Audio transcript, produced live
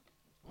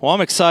Well,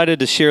 I'm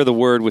excited to share the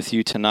word with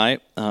you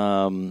tonight.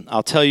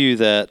 I'll tell you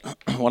that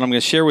what I'm going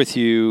to share with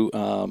you,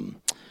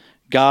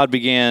 God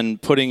began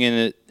putting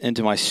it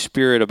into my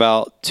spirit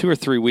about 2 or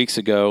 3 weeks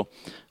ago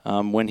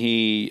when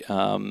He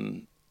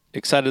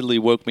excitedly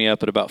woke me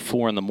up at about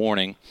 4 in the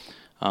morning.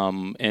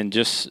 And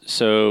just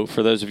so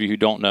for those of you who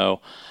don't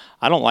know,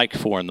 I don't like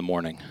 4 in the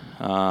morning.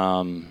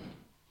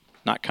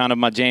 Not kind of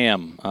my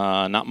jam,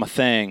 not my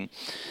thing.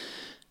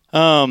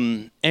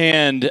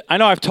 And I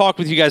know I've talked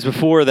with you guys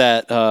before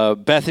that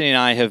Bethany and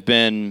I have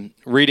been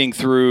reading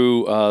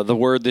through the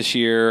Word this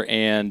year,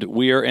 and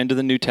we are into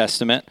the New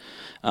Testament.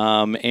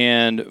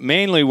 And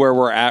mainly where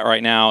we're at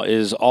right now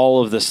is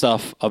all of the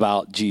stuff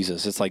about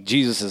Jesus. It's like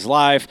Jesus'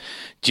 life,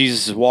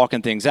 Jesus is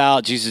walking things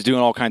out, Jesus is doing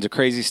all kinds of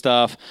crazy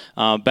stuff.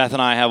 Beth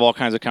and I have all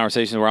kinds of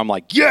conversations where I'm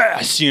like,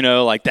 yes,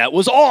 like that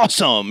was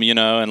awesome,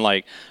 and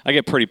like I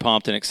get pretty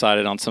pumped and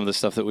excited on some of the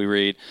stuff that we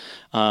read.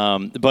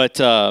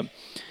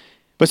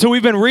 But so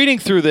we've been reading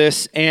through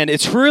this, and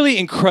it's really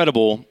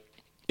incredible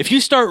if you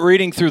start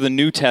reading through the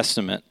New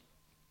Testament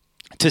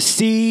to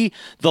see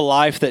the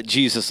life that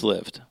Jesus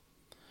lived.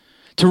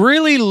 To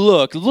really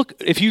look,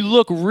 if you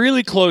look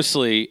really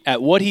closely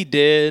at what he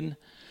did,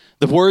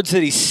 the words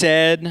that he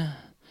said,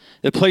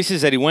 the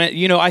places that he went,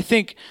 I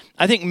think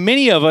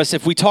many of us,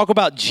 if we talk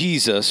about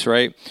Jesus,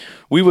 right,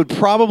 we would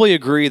probably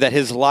agree that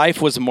his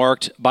life was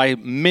marked by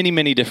many,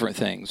 many different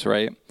things,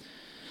 right?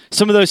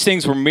 Some of those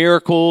things were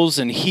miracles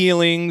and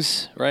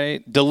healings,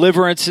 right?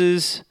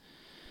 Deliverances,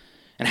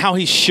 and how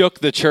he shook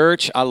the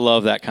church. I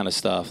love that kind of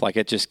stuff. Like,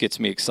 it just gets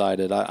me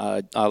excited.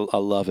 I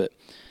love it.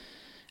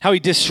 How he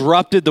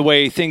disrupted the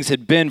way things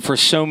had been for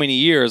so many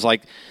years.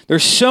 Like,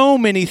 there's so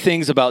many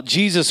things about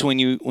Jesus when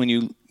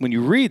you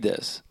read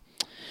this.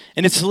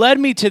 And it's led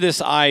me to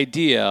this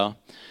idea,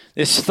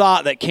 this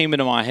thought that came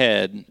into my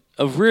head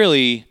of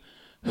really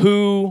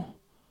who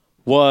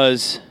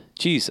was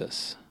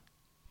Jesus.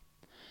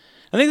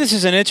 I think this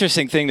is an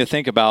interesting thing to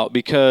think about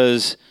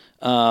because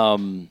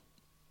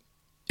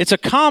it's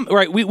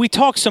right. We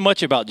talk so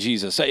much about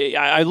Jesus.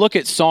 I look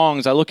at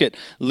songs. I look at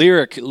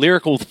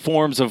lyrical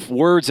forms of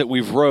words that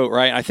we've wrote.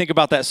 Right. I think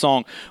about that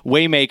song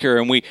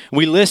Waymaker, and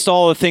we list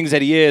all the things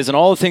that he is and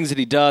all the things that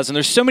he does. And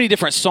there's so many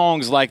different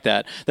songs like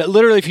that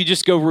literally, if you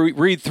just go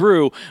read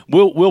through,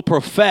 we'll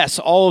profess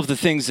all of the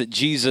things that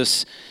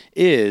Jesus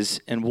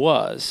is and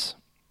was.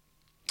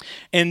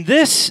 And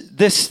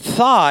this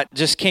thought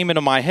just came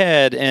into my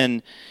head,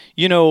 and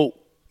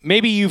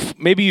maybe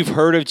you've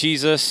heard of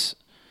Jesus.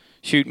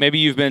 Shoot, maybe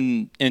you've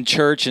been in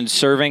church and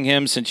serving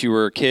him since you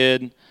were a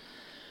kid.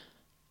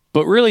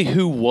 But really,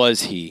 who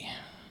was he?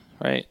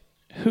 Right?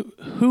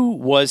 Who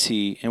was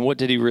he, and what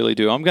did he really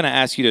do? I'm going to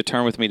ask you to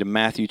turn with me to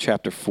Matthew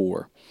chapter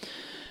 4.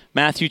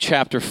 Matthew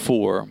chapter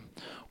 4.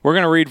 We're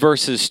going to read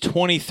verses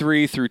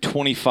 23 through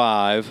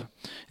 25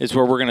 is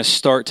where we're going to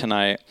start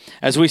tonight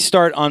as we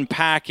start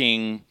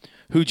unpacking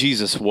who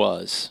Jesus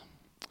was.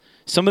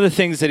 Some of the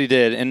things that he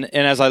did. And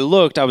as I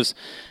looked, I was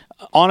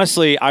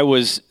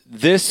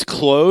this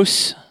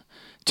close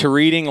to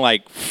reading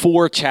like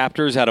 4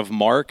 chapters out of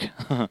Mark.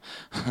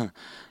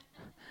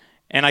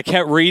 And I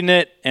kept reading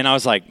it, and I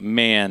was like,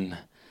 man,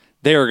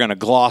 they are going to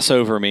gloss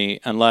over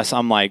me unless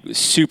I'm like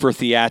super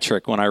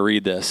theatric when I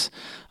read this.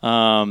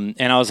 And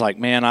I was like,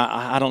 man,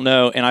 I don't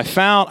know. And I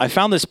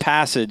found this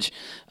passage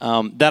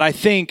that I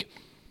think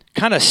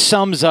kind of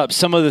sums up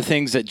some of the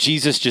things that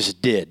Jesus just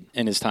did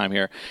in his time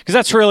here. Because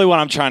that's really what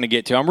I'm trying to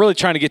get to. I'm really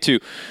trying to get to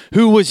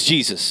who was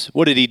Jesus?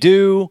 What did he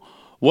do?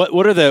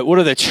 What are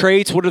the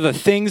traits? What are the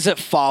things that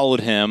followed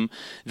him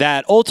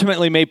that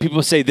ultimately made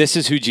people say this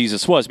is who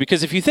Jesus was?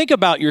 Because if you think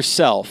about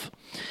yourself,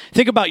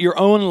 think about your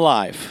own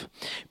life.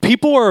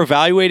 People are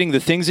evaluating the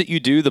things that you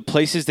do, the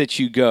places that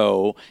you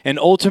go, and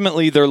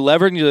ultimately they're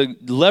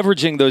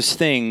leveraging those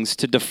things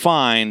to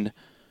define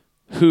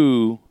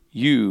who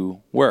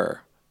you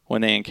were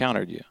when they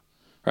encountered you,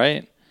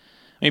 right?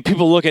 I mean,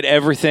 people look at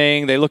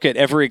everything. They look at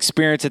every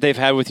experience that they've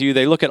had with you.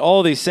 They look at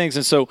all these things.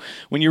 And so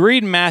when you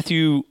read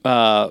Matthew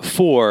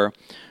 4,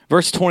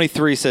 verse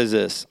 23 says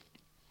this.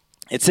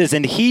 It says,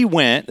 and he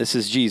went, this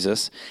is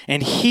Jesus,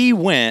 and he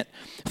went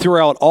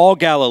throughout all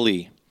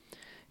Galilee,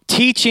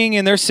 teaching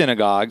in their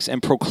synagogues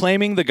and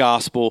proclaiming the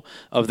gospel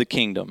of the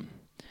kingdom,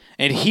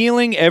 and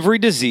healing every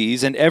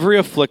disease and every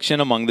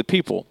affliction among the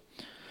people.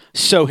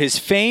 So his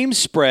fame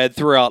spread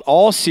throughout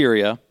all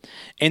Syria,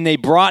 and they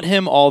brought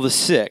him all the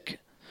sick,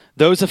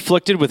 those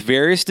afflicted with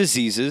various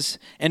diseases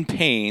and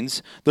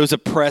pains, those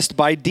oppressed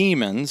by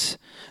demons,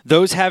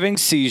 those having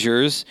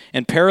seizures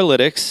and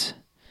paralytics,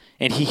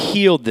 and he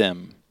healed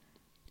them.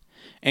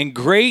 And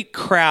great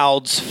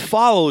crowds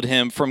followed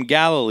him from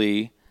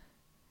Galilee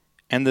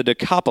and the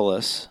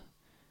Decapolis,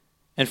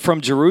 and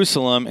from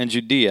Jerusalem and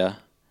Judea,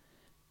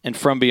 and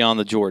from beyond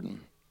the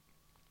Jordan.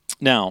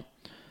 Now,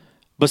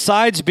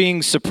 besides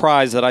being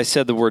surprised that I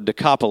said the word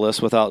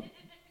Decapolis without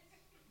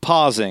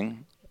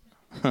pausing,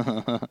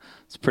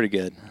 it's pretty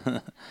good.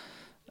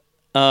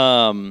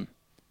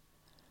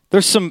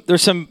 There's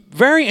some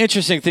very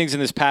interesting things in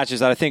this passage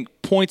that I think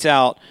points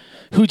out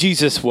who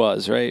Jesus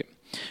was, right?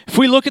 If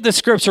we look at the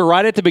scripture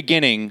right at the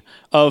beginning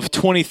of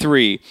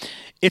 23,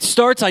 it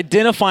starts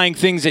identifying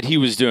things that he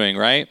was doing,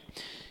 right?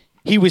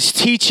 He was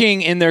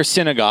teaching in their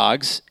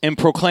synagogues and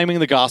proclaiming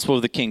the gospel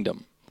of the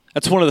kingdom.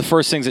 That's one of the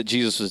first things that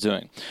Jesus was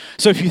doing.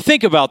 So if you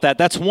think about that,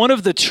 that's one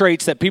of the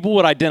traits that people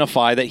would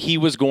identify that he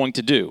was going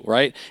to do,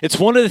 right? It's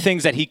one of the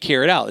things that he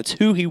carried out. It's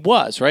who he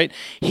was, right?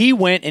 He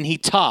went and he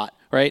taught,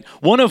 right?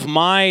 When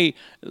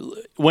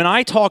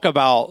I talk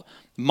about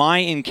my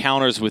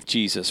encounters with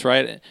Jesus,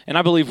 right? And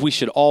I believe we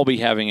should all be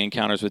having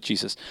encounters with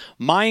Jesus.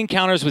 My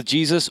encounters with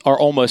Jesus are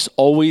almost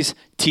always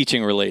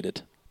teaching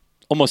related.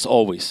 Almost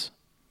always.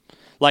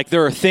 Like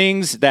there are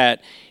things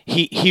that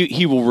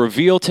he will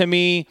reveal to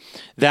me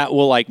that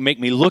will like make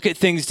me look at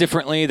things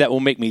differently, that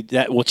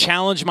will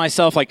challenge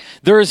myself. Like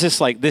there is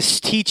this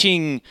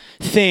teaching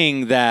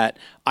thing that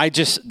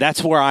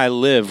that's where I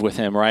live with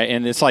him, right?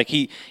 And it's like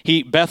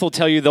Beth will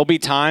tell you there'll be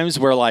times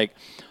where like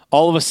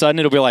all of a sudden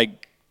it'll be like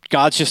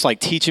God's just like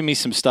teaching me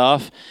some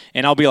stuff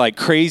and I'll be like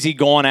crazy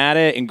going at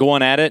it,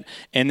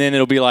 and then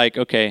it'll be like,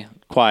 okay,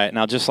 quiet. And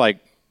I'll just like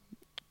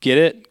get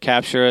it,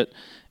 capture it,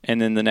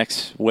 and then the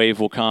next wave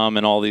will come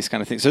and all these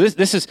kind of things. So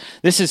this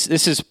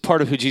is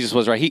part of who Jesus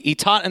was, right? He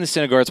taught in the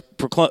synagogues,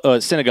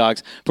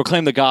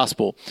 proclaimed the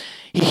gospel.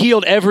 He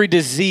healed every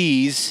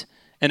disease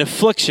and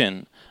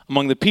affliction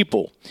among the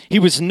people. He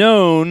was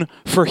known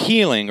for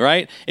healing,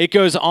 right? It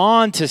goes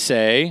on to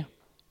say,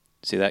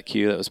 see that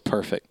cue? That was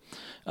perfect.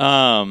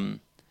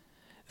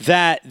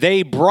 That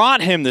they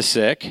brought him the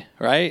sick,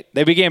 right?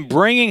 They began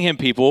bringing him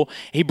people.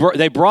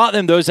 They brought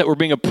them those that were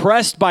being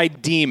oppressed by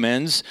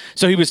demons.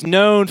 So he was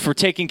known for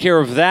taking care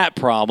of that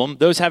problem,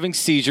 those having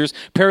seizures,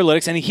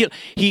 paralytics, and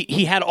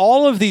he had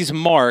all of these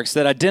marks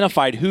that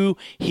identified who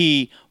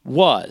he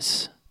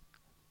was.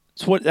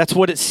 That's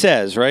what it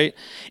says, right?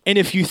 And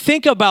if you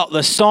think about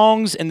the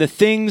songs and the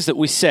things that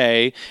we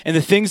say and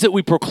the things that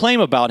we proclaim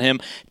about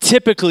him,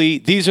 typically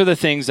these are the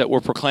things that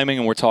we're proclaiming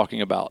and we're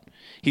talking about.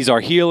 He's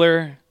our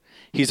healer.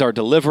 He's our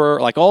deliverer,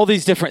 like all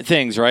these different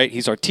things, right?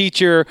 He's our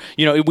teacher.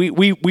 You know,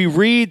 we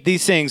read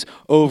these things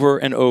over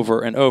and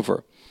over and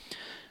over.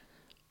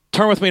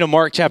 Turn with me to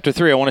Mark chapter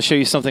 3. I want to show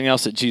you something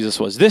else that Jesus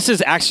was. This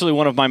is actually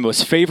one of my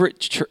most favorite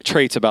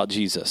traits about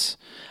Jesus.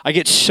 I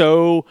get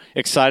so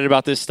excited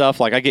about this stuff.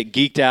 Like I get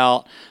geeked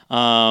out.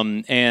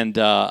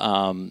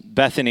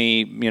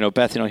 Bethany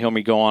will hear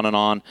me go on and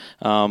on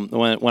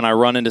when I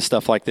run into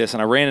stuff like this.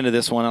 And I ran into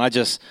this one, and I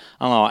don't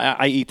know,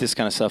 I eat this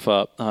kind of stuff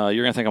up.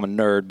 You're going to think I'm a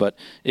nerd, but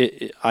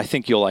I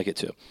think you'll like it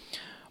too.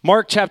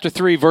 Mark chapter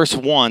 3, verse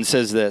 1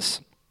 says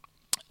this.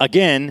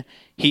 Again,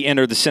 he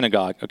entered the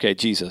synagogue. Okay,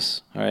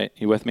 Jesus. All right,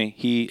 you with me?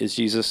 He is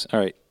Jesus. All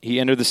right, he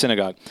entered the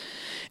synagogue.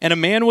 And a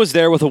man was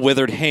there with a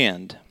withered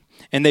hand.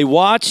 And they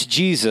watched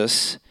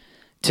Jesus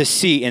to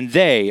see, and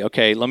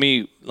let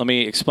me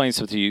explain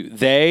something to you.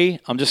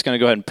 I'm just going to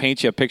go ahead and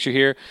paint you a picture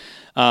here.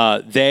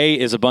 They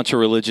is a bunch of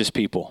religious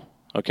people,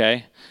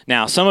 okay?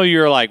 Now, some of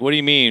you are like, what do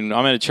you mean?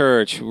 I'm in a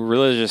church, we're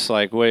religious.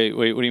 Like, wait,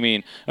 what do you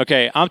mean?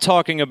 Okay, I'm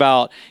talking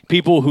about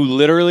people who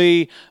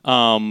literally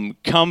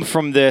come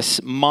from this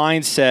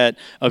mindset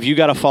of you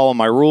got to follow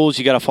my rules,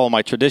 you got to follow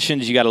my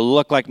traditions, you got to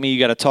look like me, you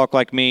got to talk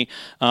like me.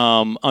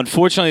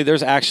 Unfortunately,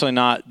 there's actually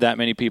not that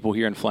many people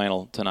here in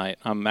flannel tonight.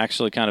 I'm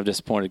actually kind of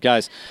disappointed.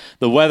 Guys,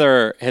 the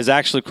weather has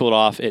actually cooled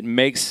off. It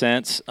makes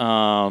sense.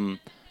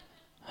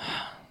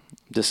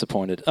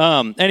 Disappointed.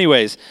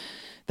 Anyways,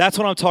 that's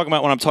what I'm talking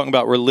about when I'm talking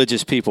about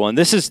religious people. And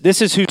this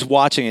is who's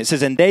watching it. It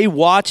says, and they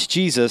watched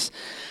Jesus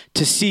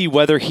to see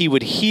whether he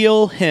would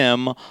heal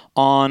him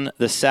on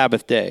the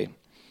Sabbath day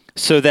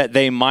so that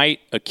they might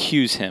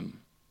accuse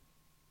him.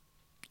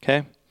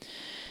 Okay?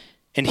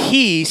 And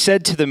he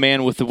said to the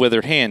man with the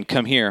withered hand,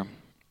 come here.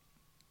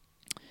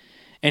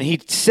 And he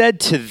said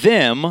to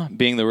them,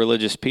 being the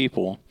religious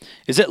people,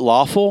 is it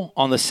lawful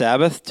on the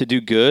Sabbath to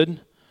do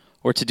good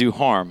or to do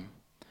harm,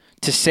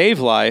 to save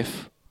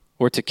life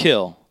or to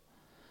kill?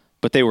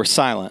 But they were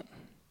silent.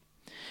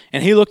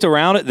 And he looked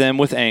around at them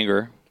with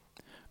anger,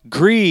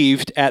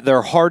 grieved at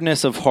their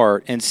hardness of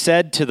heart, and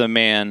said to the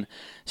man,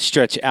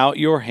 stretch out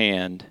your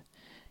hand.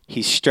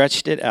 He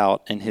stretched it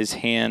out, and his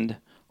hand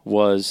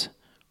was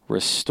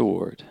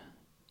restored.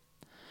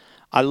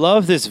 I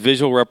love this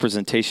visual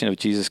representation of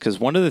Jesus because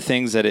one of the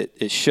things that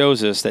it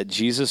shows us that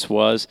Jesus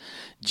was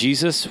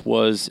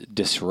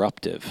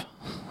disruptive.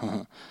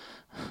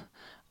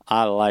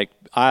 I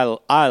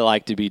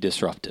like to be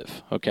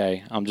disruptive,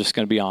 okay? I'm just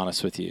going to be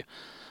honest with you.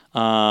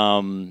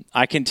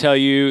 I can tell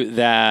you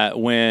that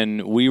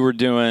when we were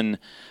doing,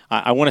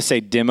 I want to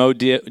say demo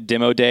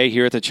day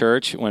here at the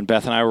church, when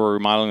Beth and I were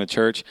remodeling the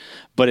church,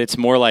 but it's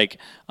more like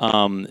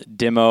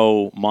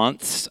demo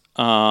months.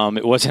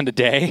 It wasn't a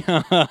day.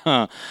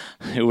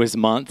 It was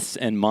months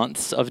and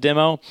months of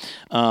demo.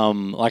 I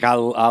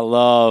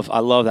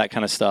love that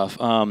kind of stuff.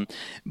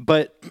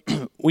 But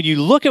when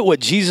you look at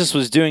what Jesus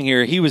was doing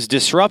here, he was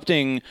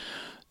disrupting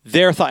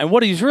their thought. And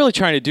what he's really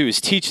trying to do is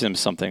teach them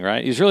something,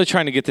 right? He's really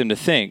trying to get them to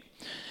think.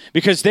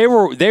 Because they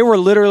were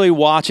literally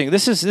watching.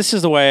 This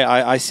is the way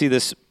I see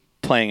this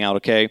playing out,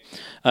 okay?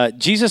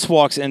 Jesus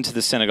walks into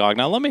the synagogue.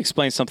 Now, let me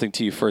explain something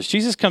to you first.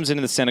 Jesus comes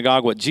into the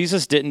synagogue. What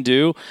Jesus didn't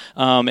do,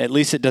 at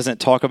least it doesn't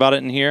talk about it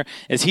in here,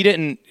 is he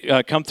didn't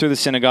come through the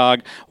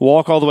synagogue,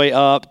 walk all the way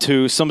up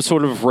to some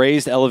sort of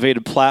raised,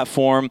 elevated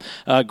platform,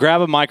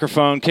 grab a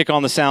microphone, kick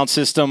on the sound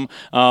system,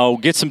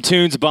 get some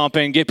tunes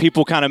bumping, get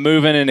people kind of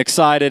moving and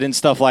excited and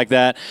stuff like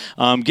that,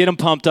 get them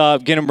pumped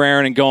up, get them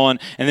raring and going,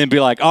 and then be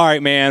like, all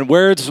right, man,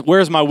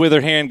 where's my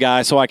withered hand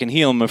guy so I can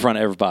heal him in front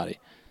of everybody?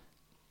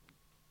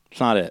 It's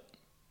not it.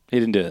 He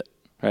didn't do it,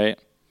 right?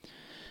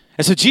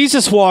 And so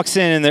Jesus walks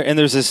in, and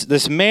there's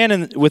this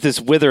man with this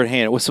withered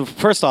hand. So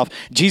first off,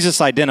 Jesus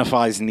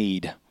identifies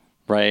need,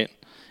 right?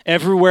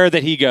 Everywhere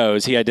that he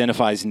goes, he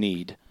identifies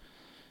need.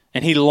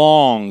 And he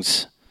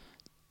longs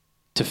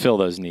to fill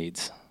those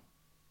needs.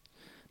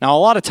 Now, a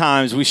lot of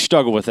times we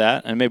struggle with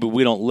that, and maybe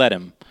we don't let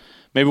him.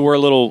 Maybe we're a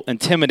little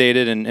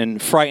intimidated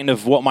and frightened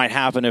of what might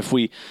happen if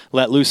we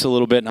let loose a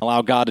little bit and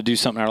allow God to do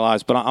something in our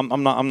lives. But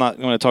I'm not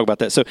going to talk about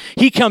that. So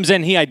he comes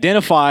in, he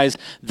identifies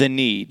the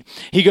need.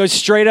 He goes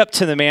straight up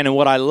to the man, and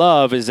what I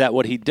love is that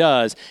what he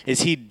does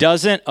is he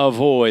doesn't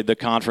avoid the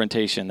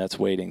confrontation that's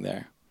waiting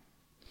there.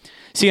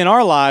 See, in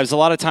our lives, a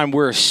lot of time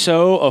we're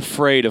so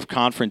afraid of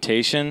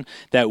confrontation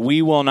that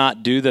we will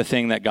not do the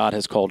thing that God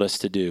has called us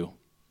to do.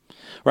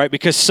 Right?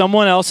 Because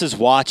someone else is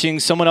watching,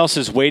 someone else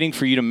is waiting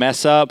for you to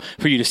mess up,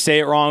 for you to say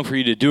it wrong, for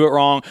you to do it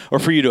wrong, or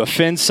for you to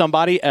offend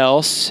somebody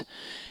else.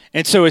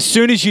 And so as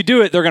soon as you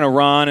do it, they're going to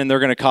run and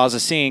they're going to cause a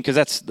scene,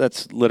 because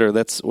that's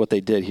what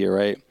they did here,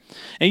 right?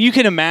 And you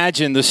can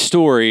imagine the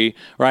story,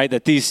 right,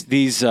 that these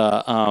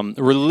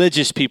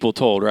religious people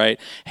told, right?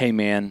 Hey,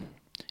 man,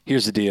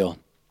 here's the deal.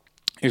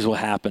 Here's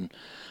what happened.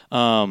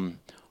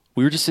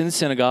 We were just in the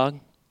synagogue,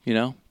 it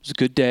was a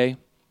good day.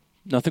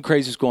 Nothing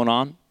crazy was going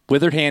on.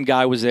 Withered hand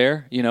guy was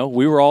there.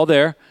 We were all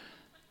there.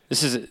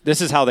 This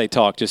is how they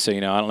talk, just so you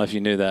know. I don't know if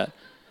you knew that.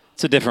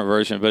 It's a different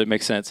version, but it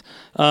makes sense.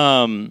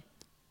 And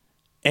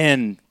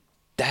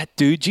that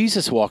dude,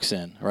 Jesus, walks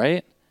in,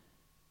 right?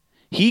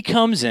 He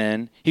comes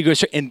in, he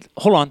goes, and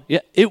hold on. Yeah,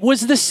 it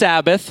was the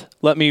Sabbath.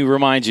 Let me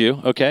remind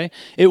you, okay?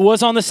 It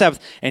was on the Sabbath.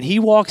 And he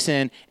walks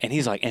in, and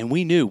he's like, and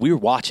we knew, we were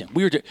watching.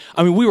 We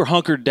were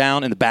hunkered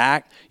down in the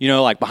back,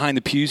 like behind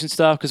the pews and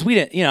stuff, because we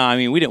didn't,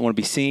 we didn't want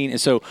to be seen. And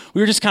so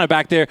we were just kind of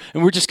back there,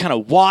 and we were just kind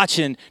of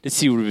watching to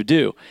see what we would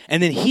do.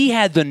 And then he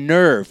had the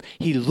nerve.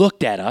 He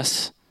looked at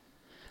us.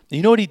 And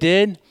you know what he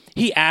did?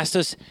 He asked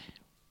us,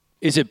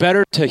 is it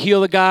better to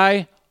heal the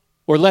guy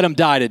or let him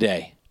die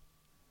today?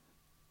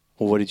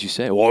 Well, what did you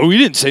say? Well, we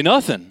didn't say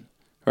nothing,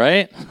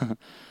 right?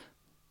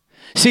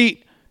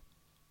 See,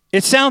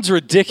 it sounds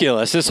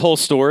ridiculous, this whole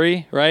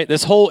story, right?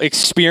 This whole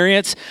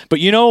experience. But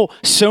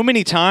so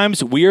many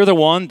times we are the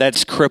one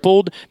that's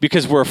crippled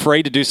because we're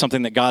afraid to do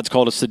something that God's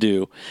called us to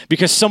do.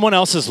 Because someone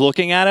else is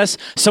looking at us,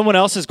 someone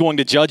else is going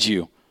to judge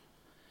you.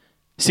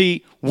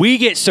 See, we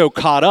get so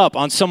caught up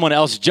on someone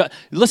else.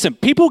 Listen,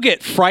 people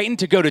get frightened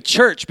to go to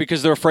church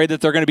because they're afraid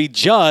that they're going to be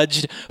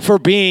judged for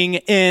being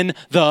in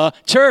the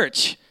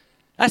church.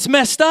 That's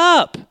messed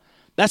up.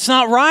 That's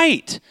not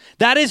right.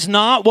 That is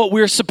not what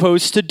we're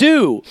supposed to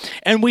do.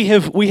 And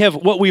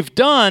what we've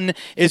done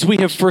is we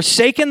have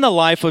forsaken the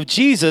life of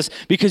Jesus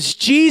because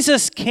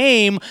Jesus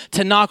came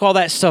to knock all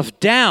that stuff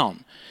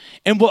down.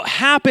 And what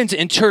happens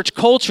in church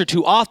culture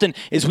too often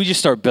is we just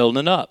start building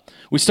it up.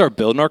 We start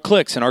building our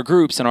cliques and our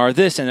groups and our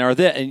this and our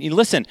that. And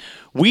listen,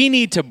 we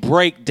need to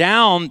break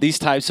down these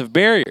types of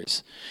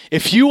barriers.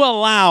 If you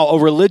allow a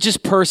religious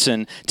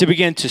person to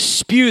begin to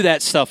spew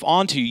that stuff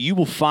onto you, you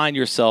will find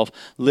yourself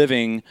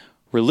living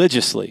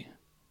religiously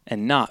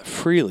and not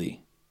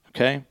freely,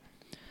 okay?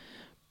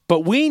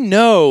 But we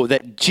know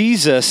that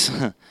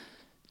Jesus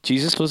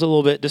was a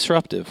little bit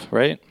disruptive,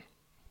 right?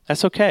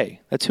 That's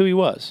okay. That's who he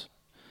was.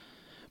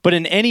 But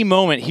in any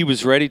moment, he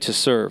was ready to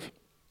serve.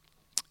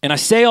 And I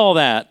say all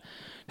that,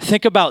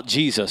 think about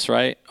Jesus,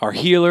 right? Our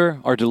healer,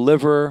 our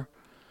deliverer,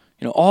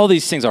 all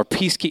these things, our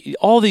peacekeeper,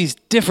 all these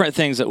different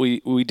things that we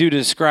do to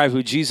describe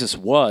who Jesus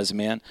was,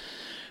 man.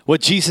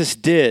 What Jesus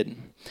did.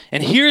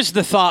 And here's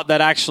the thought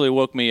that actually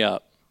woke me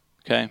up,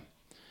 okay?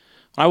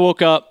 When I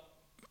woke up,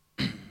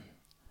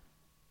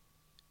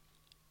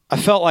 I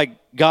felt like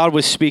God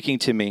was speaking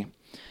to me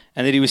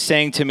and that he was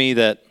saying to me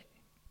that,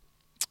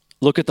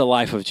 look at the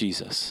life of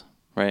Jesus,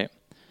 right?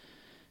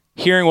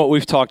 Hearing what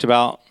we've talked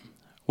about,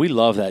 we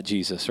love that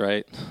Jesus,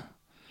 right?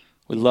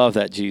 We love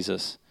that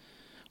Jesus.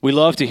 We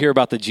love to hear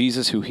about the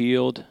Jesus who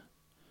healed,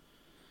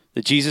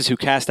 the Jesus who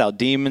cast out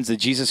demons, the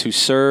Jesus who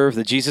served,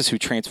 the Jesus who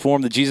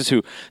transformed, the Jesus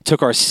who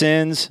took our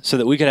sins so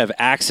that we could have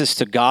access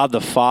to God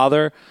the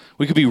Father.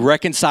 We could be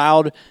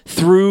reconciled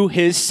through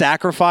his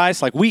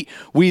sacrifice. Like we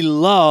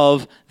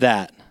love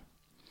that.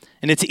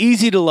 And it's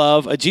easy to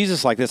love a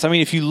Jesus like this. I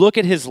mean, if you look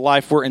at his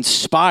life, we're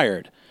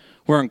inspired,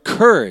 we're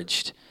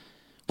encouraged,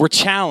 we're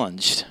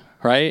challenged.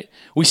 Right?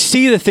 We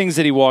see the things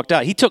that he walked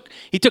out. He took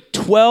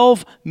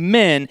 12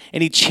 men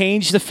and he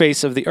changed the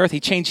face of the earth. He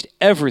changed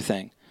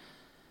everything.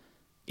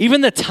 Even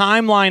the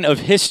timeline of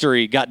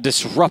history got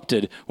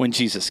disrupted when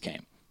Jesus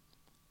came.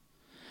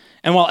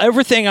 And while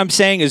everything I'm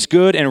saying is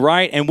good and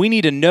right, and we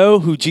need to know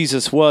who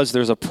Jesus was,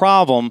 there's a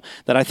problem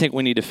that I think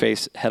we need to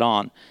face head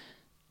on.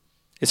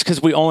 It's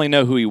because we only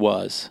know who he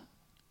was.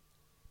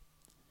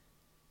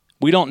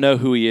 We don't know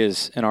who he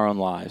is in our own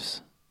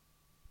lives.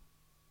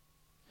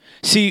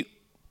 See,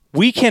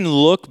 we can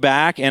look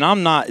back, and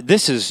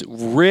this is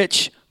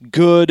rich,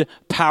 good,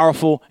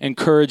 powerful,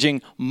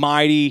 encouraging,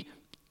 mighty,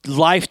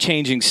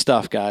 life-changing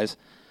stuff, guys.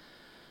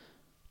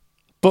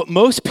 But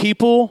most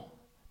people,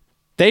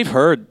 they've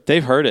heard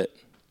it.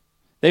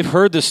 They've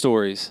heard the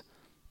stories.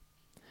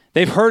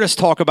 They've heard us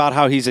talk about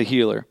how he's a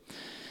healer.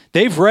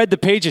 They've read the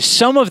pages.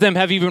 Some of them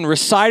have even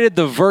recited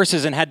the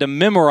verses and had to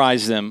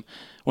memorize them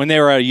when they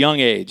were at a young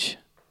age.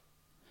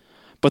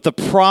 But the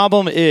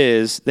problem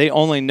is they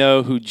only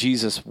know who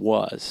Jesus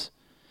was.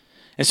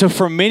 And so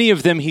for many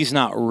of them, he's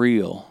not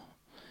real.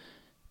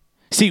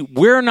 See,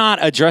 we're not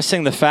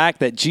addressing the fact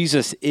that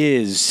Jesus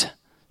is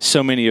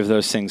so many of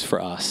those things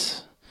for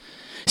us.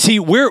 See,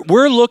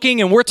 we're looking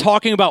and we're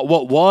talking about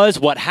what was,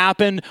 what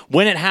happened,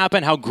 when it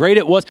happened, how great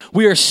it was.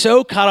 We are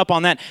so caught up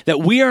on that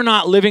we are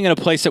not living in a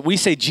place that we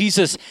say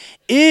Jesus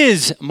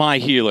is my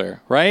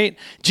healer, right?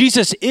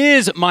 Jesus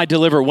is my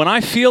deliverer. When I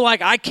feel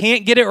like I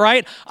can't get it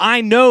right, I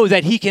know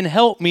that he can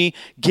help me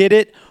get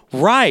it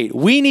right.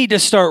 We need to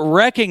start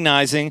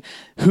recognizing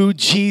who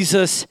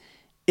Jesus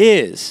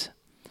is.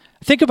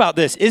 Think about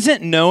this.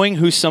 Isn't knowing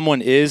who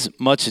someone is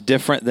much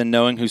different than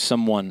knowing who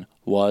someone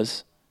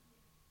was?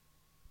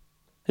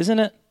 Isn't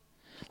it?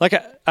 Like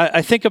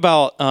I think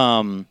about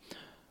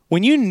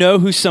when you know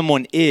who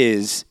someone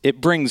is, it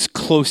brings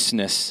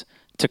closeness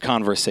to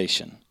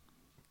conversation.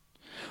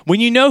 When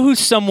you know who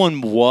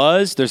someone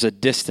was, there's a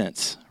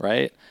distance,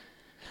 right?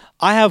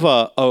 I have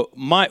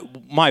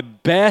my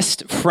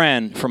best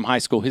friend from high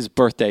school. His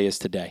birthday is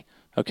today.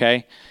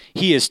 Okay,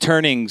 he is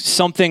turning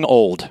something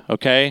old.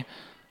 Okay,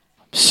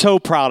 so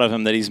proud of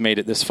him that he's made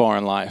it this far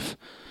in life.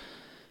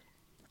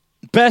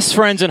 Best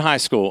friends in high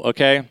school.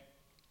 Okay.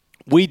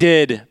 We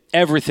did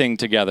everything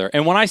together.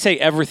 And when I say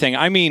everything,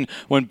 I mean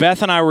when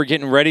Beth and I were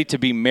getting ready to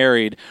be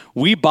married,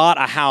 we bought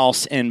a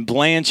house in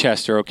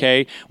Blanchester,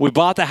 okay? We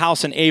bought the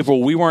house in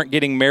April. We weren't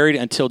getting married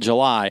until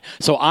July.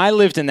 So I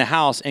lived in the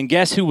house, and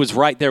guess who was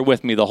right there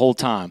with me the whole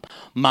time?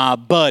 My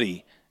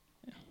buddy,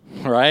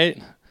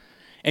 right?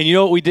 And you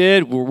know what we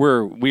did?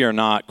 We are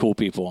not cool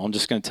people. I'm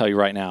just going to tell you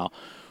right now.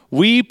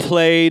 We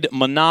played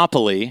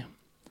Monopoly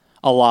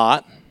a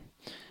lot.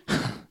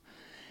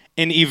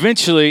 And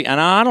eventually, and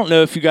I don't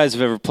know if you guys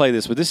have ever played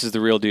this, but this is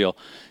the real deal.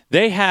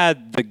 They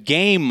had the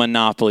game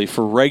Monopoly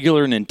for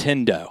regular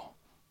Nintendo.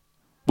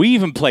 We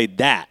even played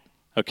that,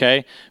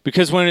 okay?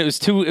 Because when it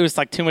was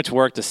like too much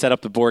work to set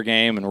up the board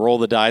game and roll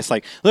the dice.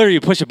 Like literally, you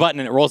push a button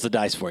and it rolls the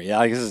dice for you.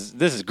 Like,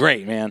 this is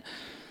great, man.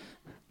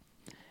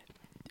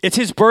 It's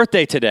his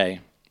birthday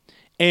today,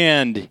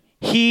 and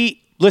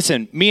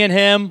listen, me and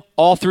him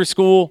all through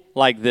school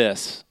like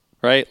this,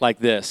 right? Like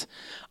this.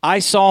 I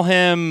saw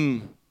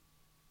him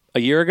a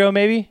year ago,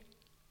 maybe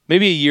a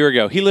year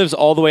ago. He lives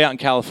all the way out in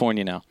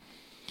California now.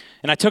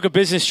 And I took a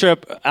business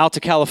trip out to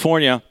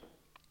California.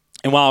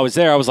 And while I was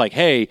there, I was like,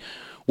 hey,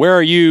 where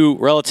are you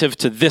relative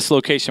to this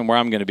location where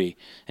I'm going to be?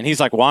 And he's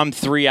like, well, I'm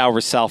 3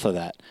 hours south of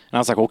that. And I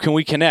was like, well, can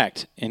we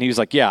connect? And he was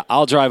like, yeah,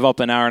 I'll drive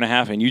up an hour and a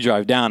half and you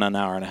drive down an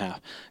hour and a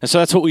half. And so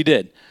that's what we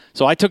did.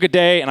 So I took a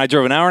day and I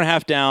drove an hour and a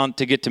half down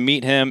to get to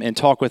meet him and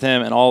talk with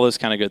him and all those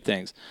kind of good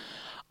things.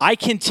 I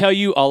can tell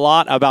you a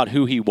lot about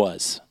who he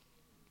was.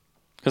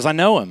 Because I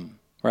know him,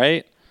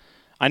 right?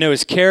 I know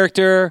his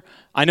character.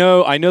 I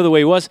know the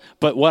way he was.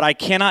 But what I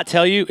cannot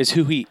tell you is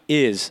who he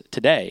is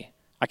today.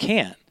 I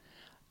can't.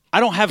 I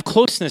don't have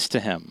closeness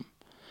to him.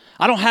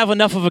 I don't have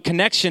enough of a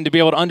connection to be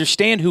able to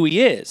understand who he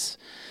is.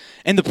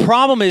 And the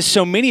problem is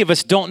so many of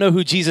us don't know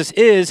who Jesus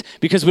is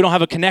because we don't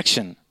have a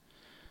connection.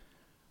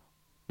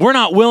 We're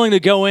not willing to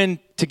go in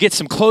to get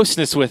some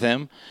closeness with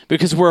him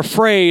because we're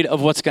afraid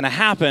of what's going to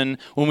happen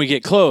when we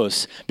get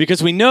close.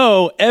 Because we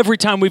know every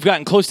time we've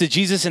gotten close to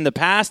Jesus in the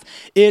past,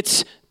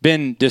 it's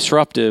been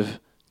disruptive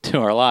to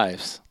our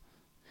lives.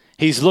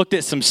 He's looked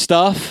at some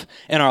stuff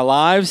in our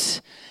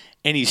lives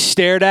and he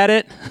stared at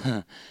it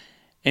and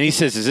he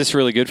says, is this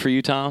really good for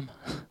you, Tom?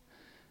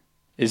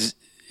 Is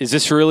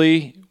this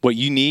really what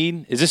you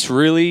need? Is this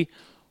really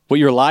what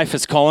your life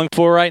is calling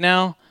for right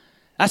now?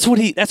 That's what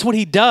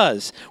he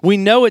does. We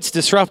know it's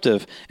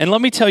disruptive. And let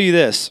me tell you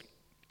this.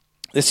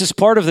 This is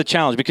part of the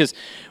challenge because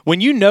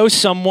when you know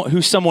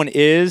who someone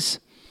is,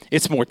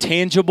 it's more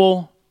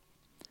tangible,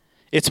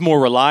 it's more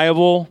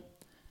reliable,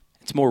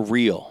 it's more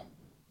real.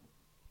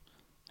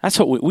 That's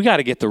what we got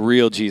to get the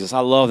real Jesus. I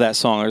love that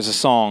song. There's a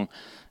song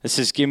that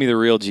says, "Give me the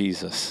real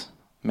Jesus."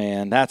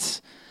 Man,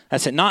 that's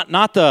it. Not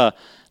the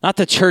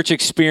church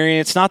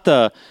experience, not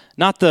the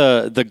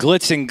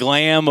glitz and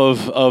glam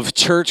of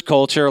church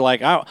culture.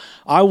 Like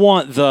I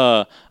want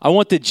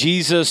the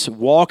Jesus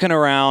walking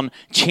around,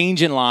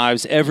 changing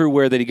lives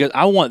everywhere that he goes.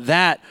 I want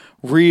that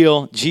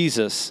real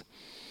Jesus.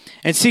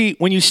 And see,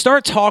 when you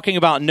start talking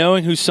about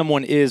knowing who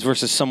someone is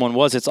versus someone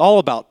was, it's all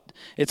about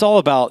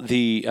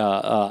the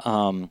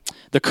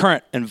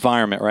current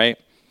environment, right?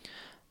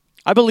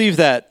 I believe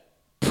that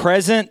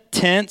present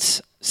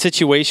tense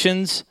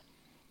situations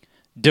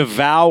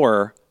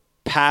devour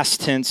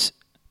past tense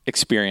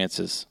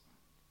experiences.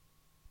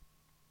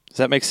 Does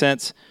that make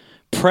sense?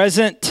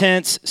 Present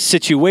tense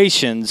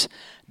situations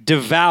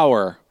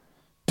devour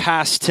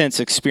past tense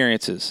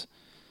experiences.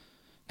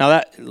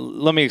 Now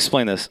let me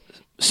explain this.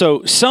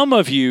 So some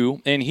of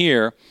you in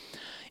here,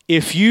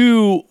 if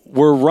you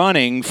were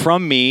running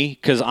from me,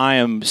 because I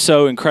am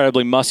so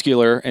incredibly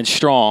muscular and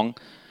strong,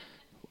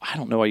 I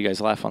don't know why you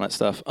guys laugh on that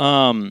stuff,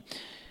 and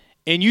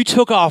you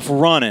took off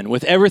running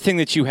with everything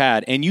that you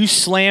had, and you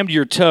slammed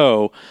your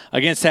toe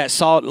against that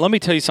solid, let me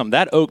tell you something,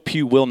 that oak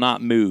pew will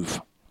not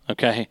move,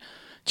 okay?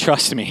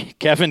 Trust me,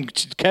 Kevin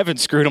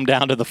screwed them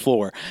down to the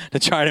floor to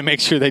try to make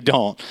sure they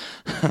don't.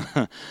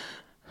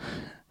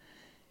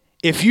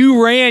 If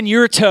you ran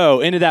your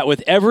toe into that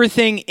with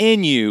everything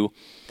in you,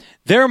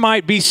 there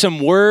might be some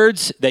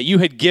words that you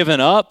had given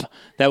up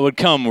that would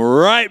come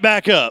right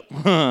back up,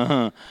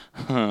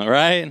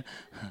 right?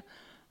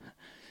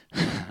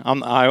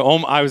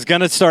 I was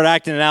going to start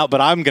acting it out,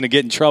 but I'm going to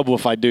get in trouble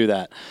if I do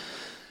that.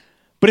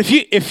 But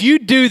if you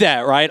do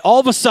that, right,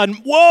 all of a sudden,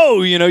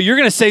 whoa, you're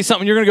going to say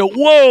something, you're going to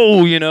go,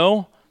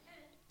 whoa,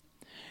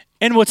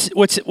 And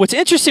what's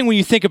interesting when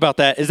you think about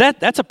that is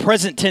that's a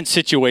present tense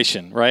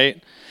situation,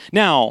 right?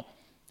 Now,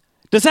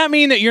 does that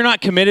mean that you're not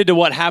committed to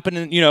what happened?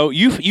 And,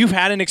 you've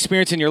had an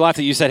experience in your life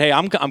that you said, hey,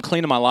 I'm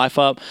cleaning my life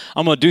up.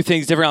 I'm going to do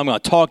things different. I'm going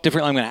to talk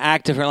differently. I'm going to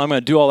act differently. I'm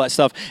going to do all that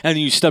stuff. And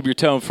then you stub your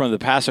toe in front of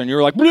the pastor and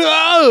you're like, it's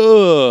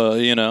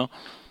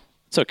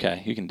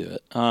okay. You can do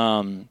it.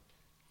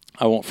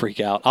 I won't freak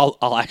out.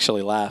 I'll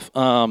actually laugh.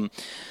 But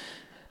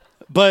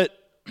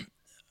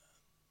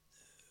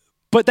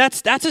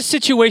that's a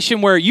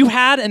situation where you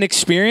had an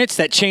experience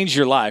that changed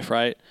your life,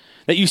 right?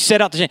 That you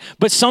set out to change.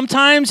 But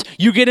sometimes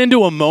you get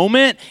into a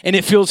moment and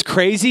it feels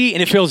crazy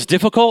and it feels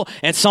difficult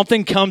and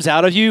something comes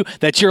out of you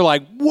that you're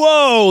like,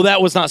 whoa,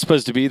 that was not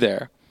supposed to be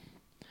there.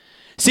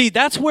 See,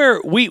 that's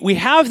where we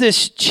have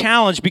this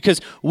challenge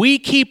because we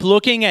keep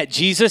looking at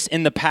Jesus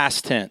in the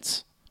past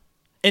tense.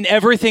 In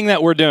everything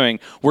that we're doing,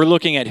 we're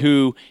looking at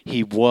who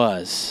he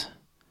was.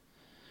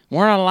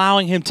 We're not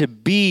allowing him to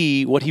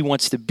be what he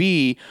wants to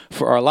be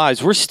for our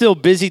lives. We're still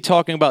busy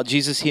talking about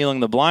Jesus healing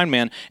the blind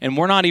man, and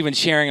we're not even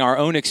sharing our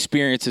own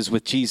experiences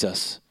with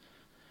Jesus.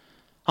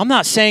 I'm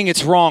not saying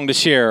it's wrong to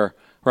share,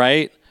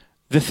 right,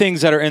 the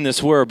things that are in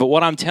this word, but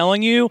what I'm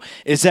telling you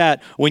is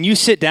that when you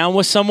sit down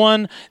with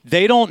someone,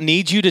 they don't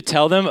need you to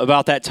tell them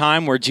about that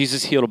time where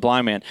Jesus healed a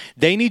blind man.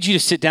 They need you to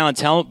sit down and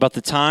tell them about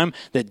the time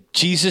that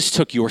Jesus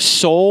took your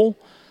soul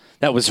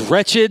that was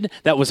wretched,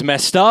 that was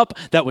messed up,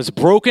 that was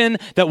broken,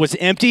 that was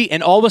empty,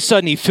 and all of a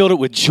sudden he filled it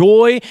with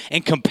joy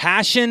and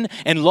compassion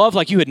and love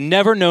like you had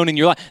never known in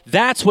your life.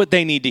 That's what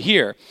they need to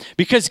hear.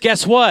 Because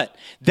guess what?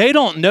 They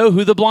don't know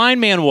who the blind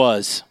man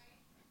was.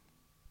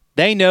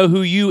 They know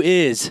who you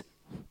is.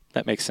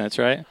 That makes sense,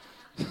 right?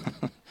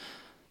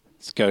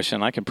 It's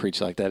Goshen. I can preach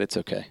like that. It's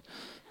okay.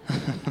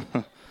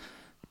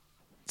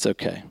 It's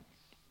okay.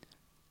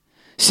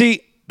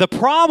 See, the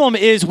problem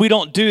is we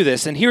don't do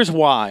this, and here's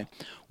why.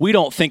 We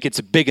don't think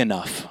it's big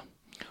enough.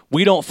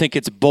 We don't think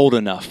it's bold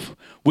enough.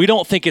 We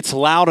don't think it's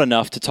loud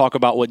enough to talk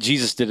about what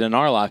Jesus did in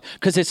our life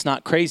because it's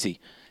not crazy.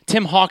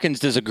 Tim Hawkins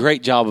does a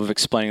great job of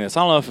explaining this.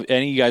 I don't know if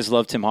any of you guys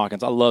love Tim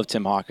Hawkins. I love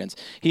Tim Hawkins.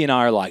 He and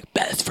I are like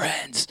best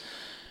friends.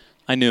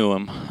 I knew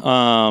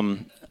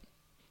him.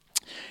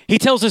 He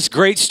tells this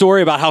great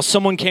story about how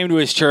someone came to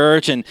his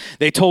church and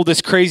they told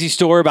this crazy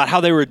story about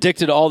how they were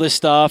addicted to all this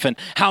stuff and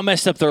how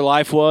messed up their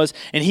life was.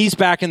 And he's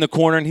back in the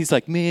corner and he's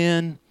like,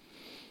 man,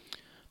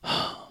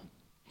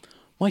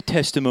 my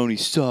testimony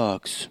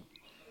sucks.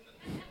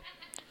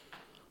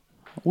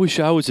 I wish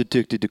I was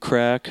addicted to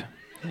crack.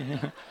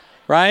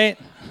 Right?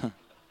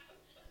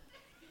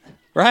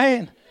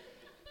 Right?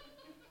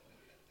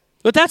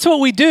 But that's what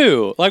we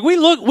do. Like we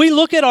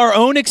look at our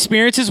own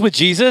experiences with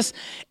Jesus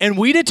and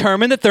we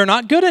determine that they're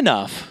not good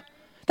enough.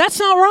 That's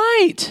not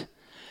right.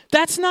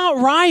 That's not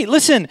right.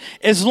 Listen,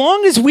 as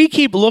long as we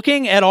keep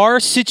looking at our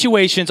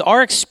situations,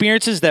 our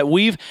experiences that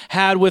we've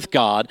had with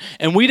God,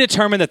 and we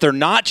determine that they're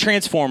not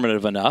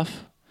transformative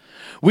enough,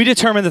 we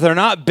determine that they're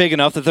not big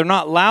enough, that they're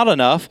not loud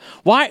enough,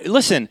 why?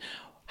 Listen,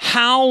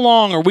 how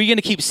long are we going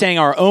to keep saying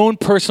our own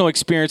personal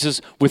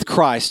experiences with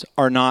Christ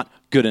are not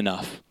good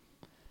enough?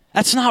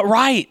 That's not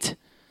right.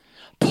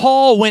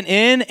 Paul went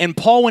in and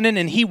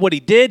what he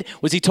did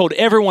was he told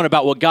everyone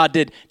about what God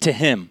did to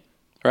him,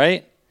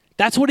 right?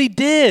 That's what he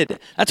did.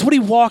 That's what he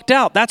walked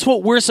out. That's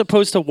what we're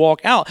supposed to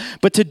walk out.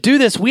 But to do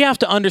this, we have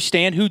to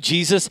understand who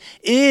Jesus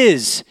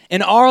is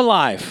in our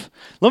life.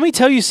 Let me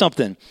tell you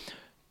something.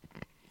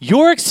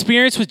 Your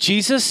experience with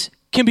Jesus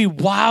can be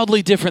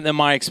wildly different than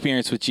my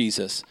experience with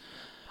Jesus.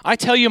 I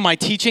tell you my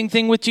teaching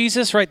thing with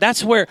Jesus, right?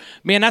 That's when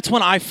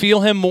I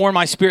feel him more in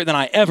my spirit than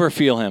I ever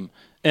feel him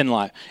in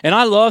life. And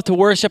I love to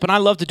worship and I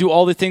love to do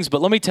all the things,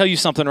 but let me tell you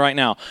something right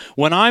now.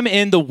 When I'm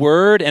in the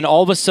Word and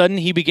all of a sudden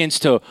he begins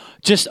to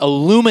just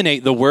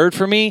illuminate the Word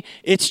for me,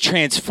 it's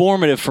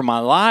transformative for my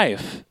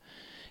life.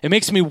 It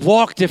makes me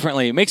walk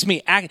differently. It makes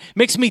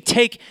me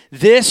take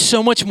this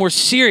so much more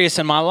serious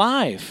in my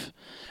life.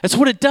 That's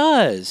what it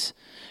does.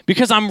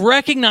 Because I'm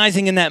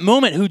recognizing in that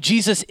moment who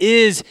Jesus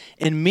is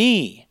in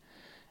me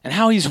and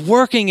how he's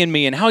working in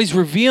me and how he's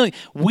revealing.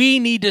 We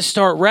need to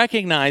start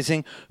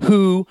recognizing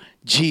who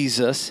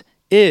Jesus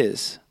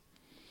is.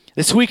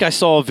 This week I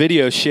saw a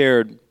video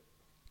shared.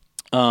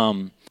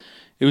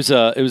 It was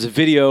a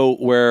video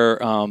where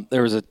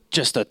there was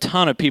just a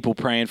ton of people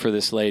praying for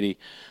this lady,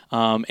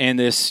 and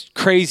this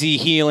crazy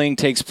healing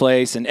takes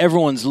place, and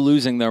everyone's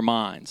losing their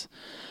minds.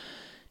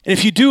 And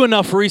if you do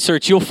enough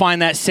research, you'll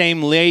find that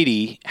same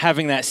lady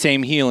having that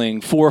same healing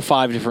 4 or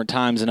 5 different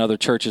times in other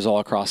churches all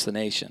across the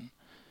nation.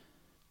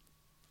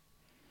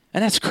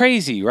 And that's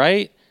crazy,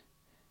 right?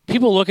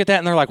 People look at that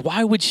and they're like,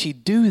 why would she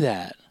do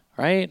that,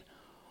 right?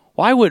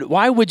 Why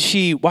would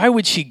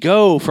she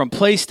go from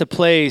place to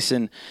place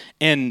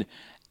and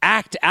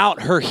act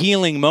out her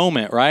healing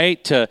moment,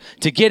 right? To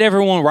get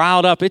everyone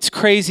riled up. It's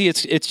crazy.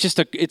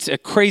 It's a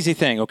crazy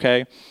thing,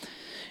 okay?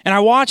 And I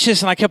watched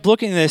this and I kept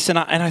looking at this and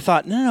I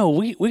thought, no,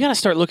 we got to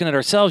start looking at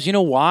ourselves. You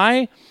know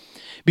why?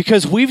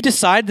 Because we've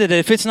decided that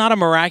if it's not a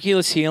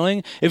miraculous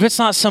healing, if it's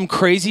not some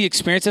crazy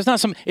experience,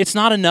 it's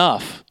not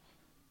enough.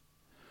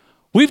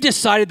 We've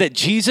decided that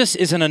Jesus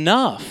isn't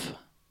enough.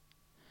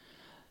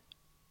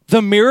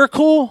 The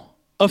miracle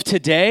of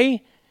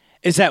today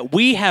is that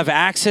we have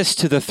access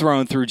to the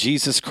throne through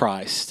Jesus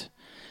Christ.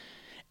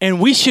 And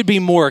we should be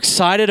more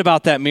excited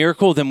about that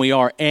miracle than we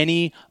are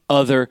any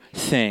other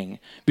thing,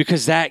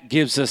 because that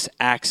gives us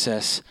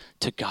access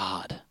to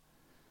God.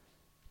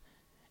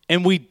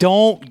 And we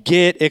don't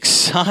get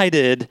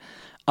excited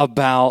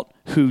about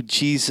who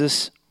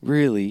Jesus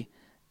really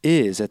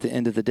is at the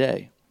end of the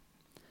day.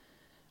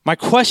 My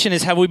question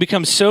is, have we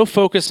become so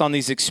focused on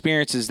these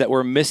experiences that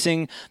we're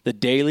missing the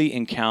daily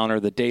encounter,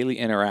 the daily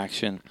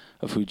interaction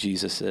of who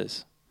Jesus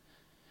is?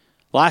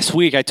 Last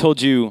week, I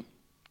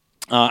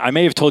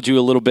may have told you a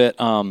little bit.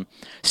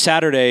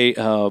 Saturday,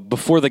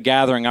 before the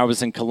gathering, I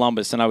was in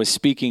Columbus, and I was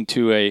speaking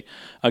to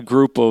a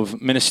group of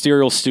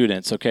ministerial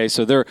students. Okay,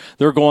 so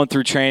they're going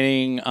through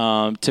training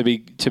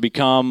to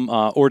become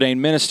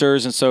ordained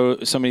ministers, and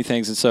so many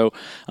things. And so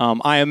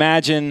I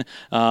imagine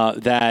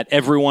that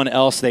everyone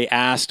else they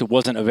asked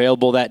wasn't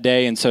available that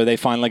day, and so they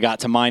finally got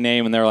to my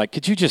name, and they're like,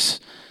 "Could you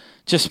just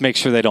make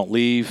sure they don't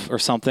leave or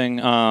something?"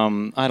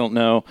 I don't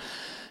know,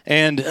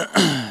 and.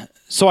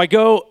 So I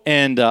go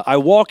and I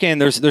walk in.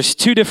 There's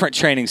 2 different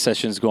training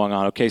sessions going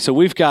on. Okay, so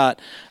we've got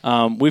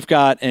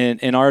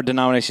in our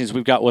denominations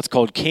we've got what's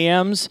called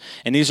CAMs,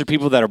 and these are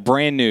people that are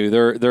brand new.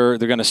 They're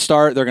going to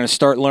start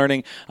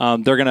learning.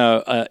 They're going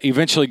to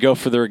eventually go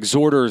for their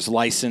exhorter's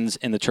license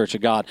in the Church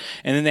of God,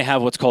 and then they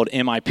have what's called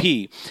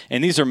MIP,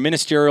 and these are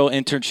ministerial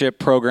internship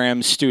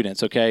program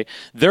students. Okay,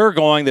 they've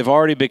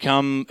already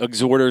become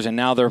exhorters, and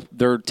now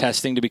they're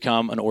testing to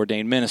become an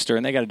ordained minister,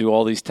 and they got to do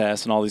all these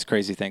tests and all these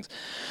crazy things.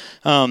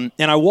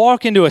 And I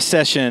walk into a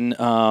session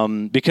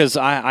because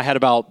I had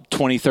about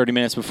 20, 30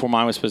 minutes before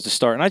mine was supposed to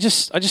start. And I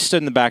just stood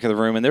in the back of the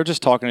room, and they're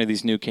just talking to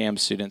these new CAM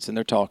students, and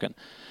they're talking.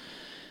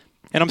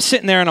 And I'm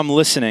sitting there, and I'm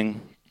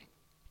listening,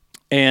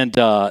 and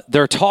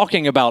they're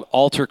talking about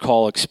altar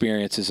call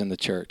experiences in the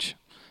church.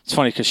 It's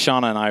funny because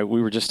Shauna and I,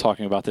 we were just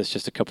talking about this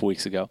just a couple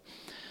weeks ago.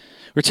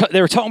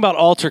 They were talking about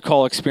altar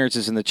call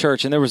experiences in the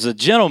church, and there was a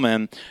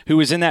gentleman who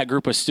was in that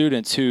group of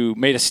students who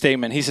made a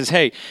statement. He says,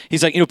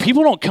 he's like,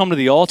 people don't come to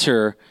the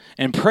altar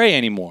and pray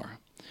anymore.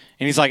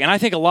 And he's like, and I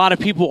think a lot of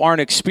people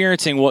aren't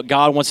experiencing what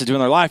God wants to do in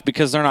their life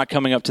because they're not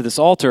coming up to this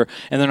altar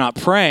and they're not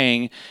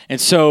praying. And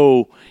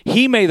so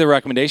he made the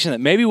recommendation that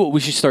maybe what we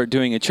should start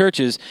doing in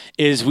churches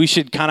is we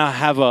should kind of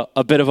have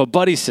a bit of a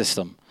buddy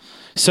system.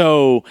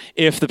 So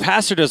if the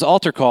pastor does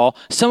altar call,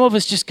 some of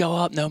us just go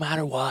up no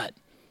matter what,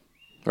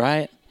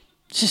 right?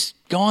 Just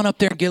go on up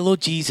there and get a little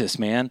Jesus,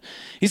 man.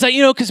 He's like,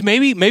 because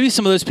maybe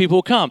some of those people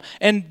will come.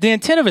 And the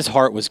intent of his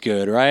heart was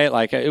good, right?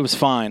 Like, it was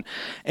fine.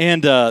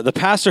 And the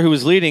pastor who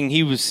was leading,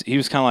 he was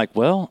kind of like,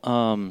 well,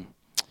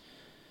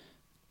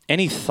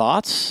 any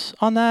thoughts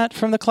on that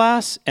from the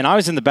class? And I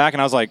was in the back,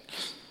 and I was like,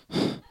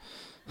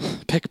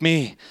 pick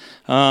me.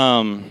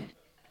 And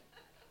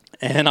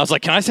I was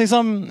like, can I say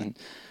something?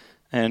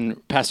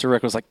 And Pastor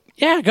Rick was like,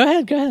 yeah, go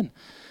ahead.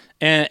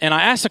 And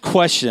I asked a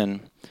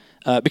question.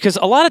 Because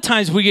a lot of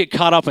times we get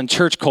caught up in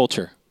church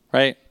culture,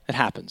 right? It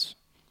happens.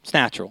 It's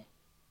natural.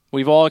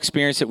 We've all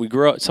experienced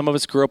it. Some of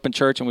us grew up in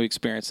church and we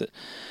experienced it.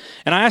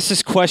 And I asked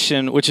this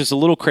question, which is a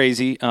little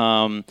crazy,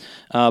 but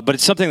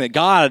it's something that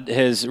God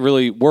has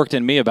really worked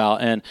in me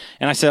about. And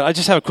I said, I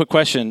just have a quick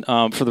question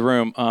for the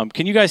room.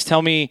 Can you guys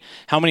tell me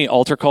how many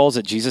altar calls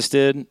that Jesus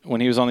did when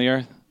he was on the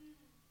earth?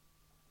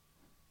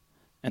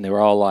 And they were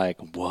all like,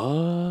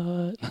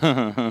 what?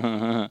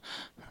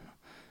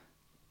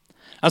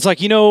 I was like,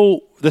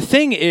 the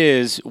thing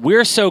is,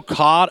 we're so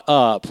caught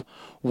up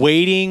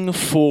waiting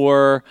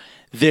for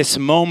this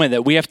moment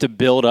that we have to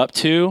build up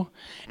to.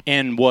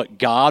 And what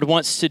God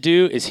wants to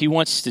do is he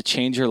wants to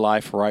change your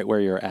life right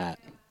where you're at.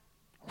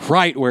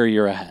 Right where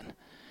you're at.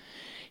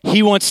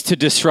 He wants to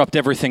disrupt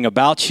everything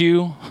about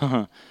you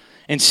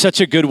in such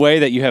a good way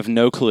that you have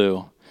no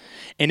clue.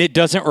 And it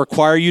doesn't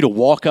require you to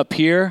walk up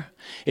here.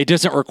 It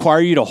doesn't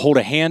require you to hold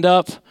a hand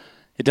up.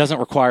 It doesn't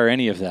require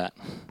any of that.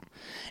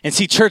 And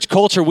see, church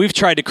culture, we've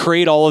tried to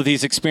create all of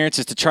these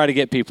experiences to try to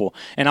get people.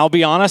 And I'll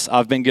be honest,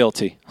 I've been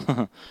guilty.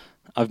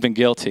 I've been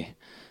guilty.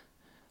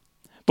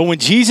 But when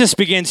Jesus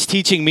begins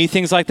teaching me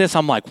things like this,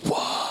 I'm like,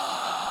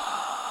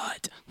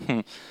 what?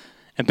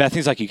 And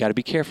Bethany's like, you got to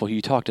be careful who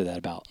you talk to that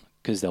about,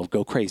 because they'll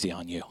go crazy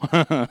on you.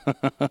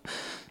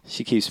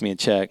 She keeps me in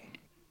check.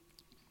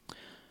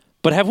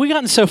 But have we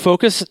gotten so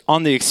focused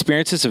on the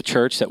experiences of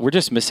church that we're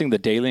just missing the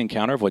daily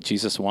encounter of what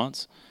Jesus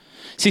wants?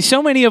 See,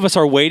 so many of us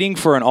are waiting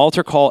for an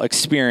altar call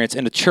experience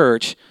in a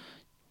church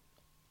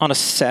on a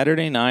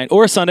Saturday night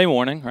or a Sunday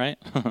morning, right?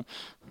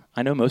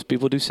 I know most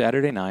people do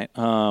Saturday night.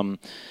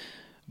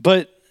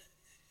 But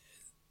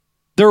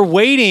they're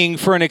waiting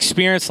for an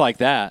experience like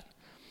that.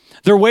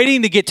 They're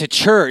waiting to get to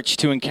church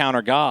to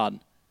encounter God.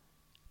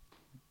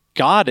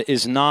 God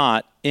is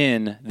not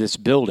in this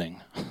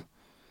building.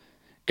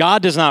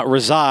 God does not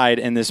reside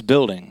in this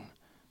building.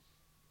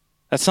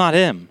 That's not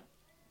him.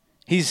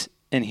 He's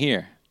in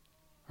here,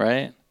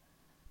 right?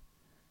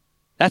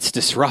 That's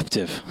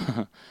disruptive.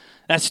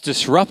 That's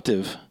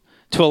disruptive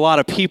to a lot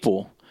of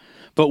people.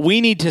 But we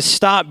need to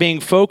stop being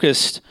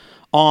focused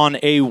on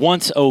a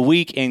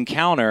once-a-week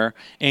encounter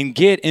and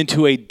get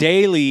into a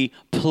daily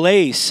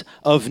place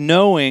of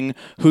knowing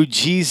who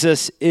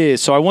Jesus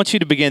is. So I want you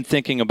to begin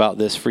thinking about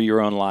this for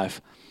your own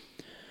life.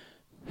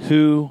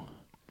 Who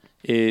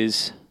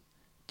is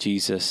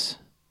Jesus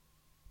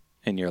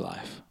in your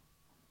life?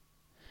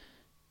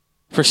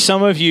 For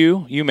some of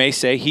you, you may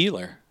say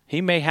healer. He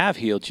may have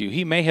healed you.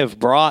 He may have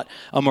brought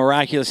a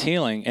miraculous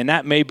healing, and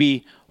that may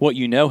be what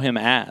you know him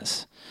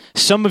as.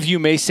 Some of you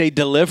may say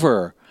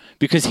deliverer,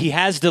 because he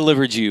has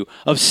delivered you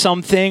of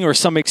something or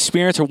some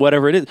experience or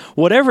whatever it is.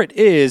 Whatever it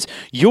is,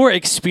 your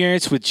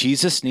experience with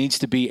Jesus needs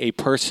to be a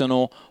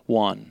personal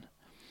one.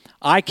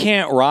 I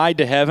can't ride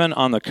to heaven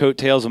on the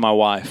coattails of my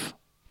wife.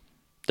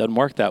 Doesn't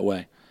work that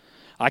way.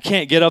 I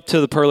can't get up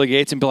to the pearly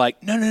gates and be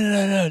like,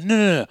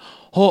 no.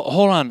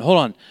 Hold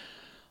on.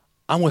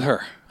 I'm with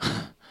her.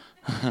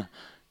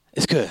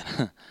 It's good.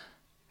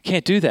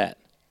 Can't do that.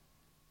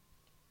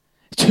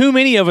 Too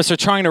many of us are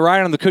trying to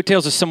ride on the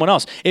coattails of someone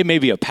else. It may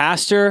be a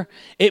pastor.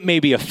 It may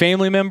be a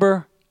family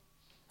member,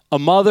 a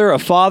mother, a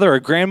father, a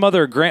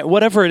grandmother,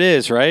 whatever it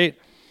is, right?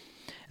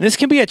 And this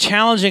can be a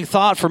challenging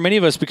thought for many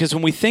of us because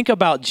when we think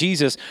about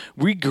Jesus,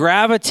 we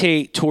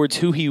gravitate towards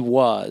who he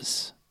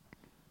was.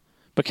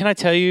 But can I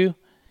tell you,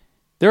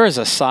 there is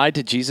a side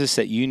to Jesus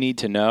that you need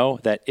to know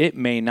that it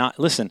may not.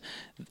 Listen,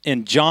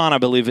 in John, I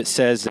believe it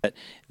says that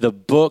the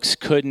books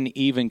couldn't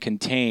even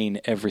contain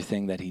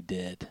everything that he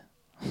did.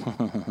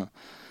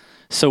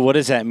 So what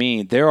does that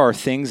mean? There are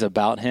things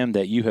about him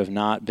that you have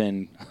not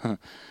been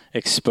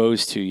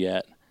exposed to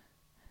yet.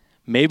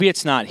 Maybe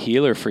it's not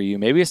healer for you.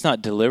 Maybe it's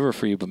not deliver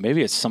for you, but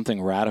maybe it's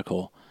something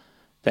radical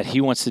that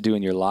he wants to do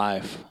in your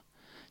life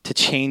to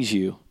change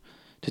you,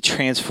 to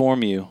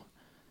transform you.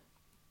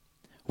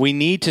 We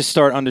need to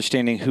start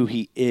understanding who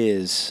he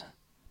is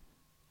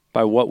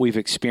by what we've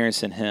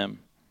experienced in him.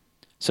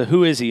 So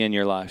who is he in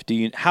your life?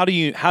 How do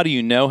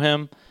you know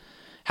him?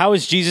 How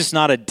is Jesus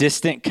not a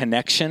distant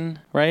connection,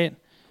 right?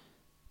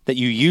 That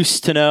you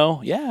used to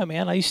know? Yeah,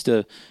 man, I used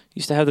to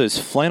have those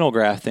flannel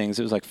graph things.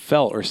 It was like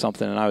felt or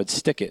something, and I would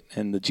stick it,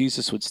 and the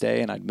Jesus would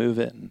stay, and I'd move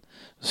it, and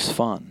it was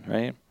fun,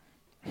 right?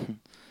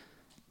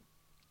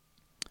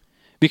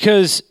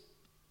 Because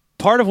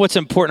part of what's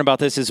important about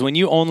this is when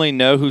you only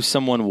know who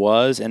someone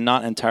was and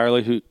not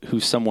entirely who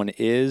someone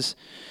is,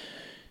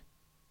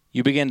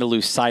 you begin to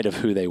lose sight of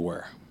who they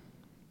were,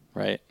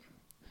 right?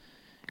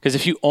 Because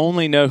if you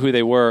only know who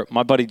they were,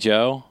 my buddy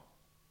Joe,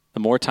 the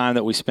more time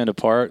that we spend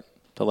apart,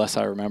 the less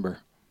I remember.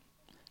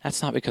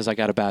 That's not because I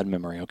got a bad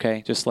memory,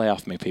 okay? Just lay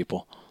off me,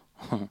 people.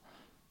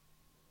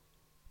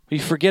 You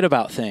forget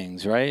about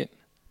things, right?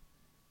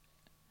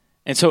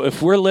 And so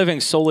if we're living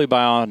solely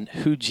on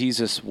who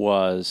Jesus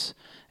was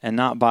and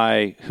not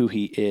by who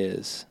he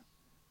is,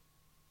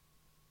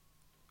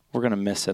 we're going to miss it.